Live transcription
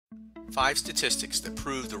5 statistics that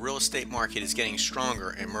prove the real estate market is getting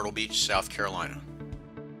stronger in Myrtle Beach, South Carolina.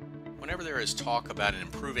 Whenever there is talk about an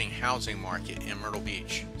improving housing market in Myrtle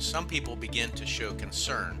Beach, some people begin to show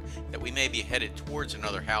concern that we may be headed towards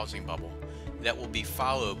another housing bubble that will be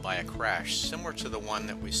followed by a crash similar to the one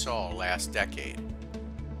that we saw last decade.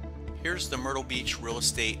 Here's the Myrtle Beach real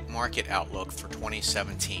estate market outlook for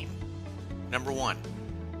 2017. Number 1.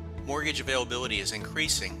 Mortgage availability is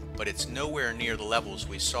increasing, but it's nowhere near the levels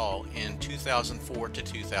we saw in 2004 to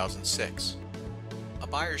 2006. A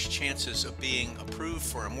buyer's chances of being approved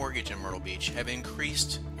for a mortgage in Myrtle Beach have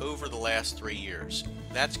increased over the last 3 years.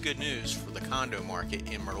 That's good news for the condo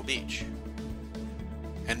market in Myrtle Beach.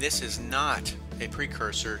 And this is not a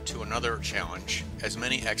precursor to another challenge, as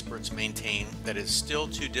many experts maintain that it is still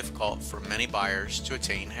too difficult for many buyers to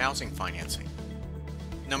attain housing financing.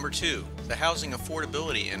 Number 2, the Housing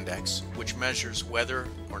Affordability Index, which measures whether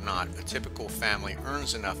or not a typical family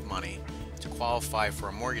earns enough money to qualify for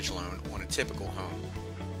a mortgage loan on a typical home,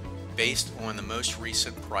 based on the most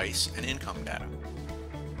recent price and income data.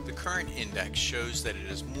 The current index shows that it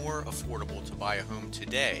is more affordable to buy a home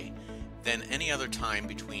today than any other time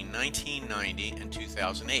between 1990 and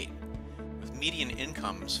 2008. With median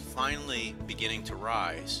incomes finally beginning to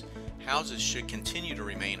rise, houses should continue to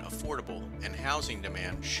remain affordable and housing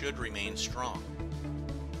demand should remain strong.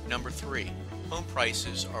 Number 3, home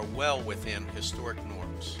prices are well within historic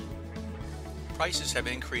norms. Prices have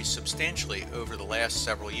increased substantially over the last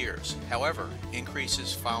several years. However,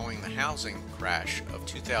 increases following the housing crash of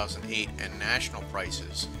 2008 and national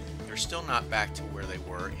prices, they're still not back to where they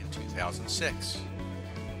were in 2006.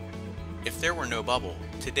 If there were no bubble,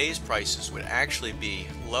 today's prices would actually be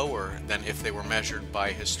lower than if they were measured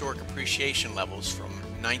by historic appreciation levels from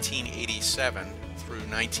 1987 through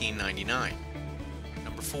 1999.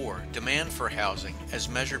 Number 4, demand for housing as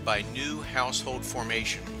measured by new household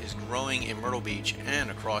formation is growing in Myrtle Beach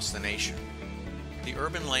and across the nation. The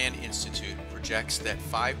Urban Land Institute projects that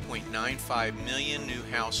 5.95 million new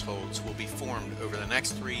households will be formed over the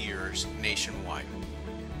next 3 years nationwide.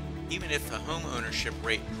 Even if the home ownership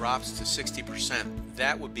rate drops to 60%,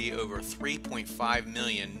 that would be over 3.5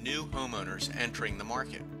 million new homeowners entering the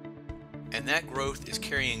market. And that growth is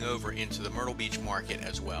carrying over into the Myrtle Beach market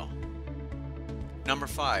as well. Number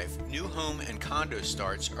 5, new home and condo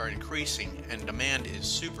starts are increasing and demand is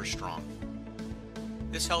super strong.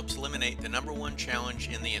 This helps eliminate the number 1 challenge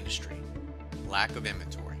in the industry, lack of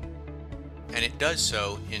inventory. And it does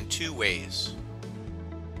so in 2 ways.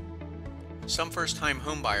 Some first-time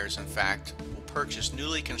homebuyers, in fact, will purchase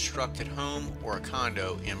newly constructed home or a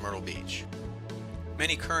condo in Myrtle Beach.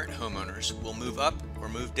 Many current homeowners will move up or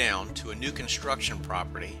move down to a new construction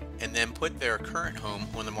property and then put their current home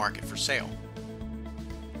on the market for sale.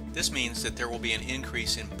 This means that there will be an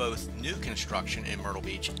increase in both new construction in Myrtle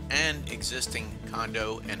Beach and existing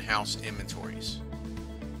condo and house inventories.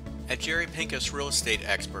 At Jerry Pincus Real Estate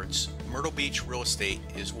Experts, Myrtle Beach real estate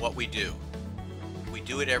is what we do. We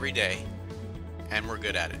do it every day, and we're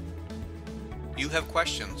good at it. You have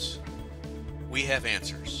questions, we have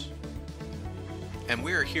answers. And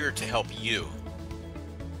we are here to help you.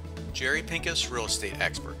 Jerry Pincus Real Estate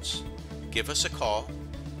Experts. Give us a call,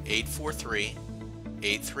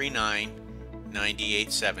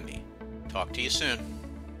 843-839-9870. Talk to you soon.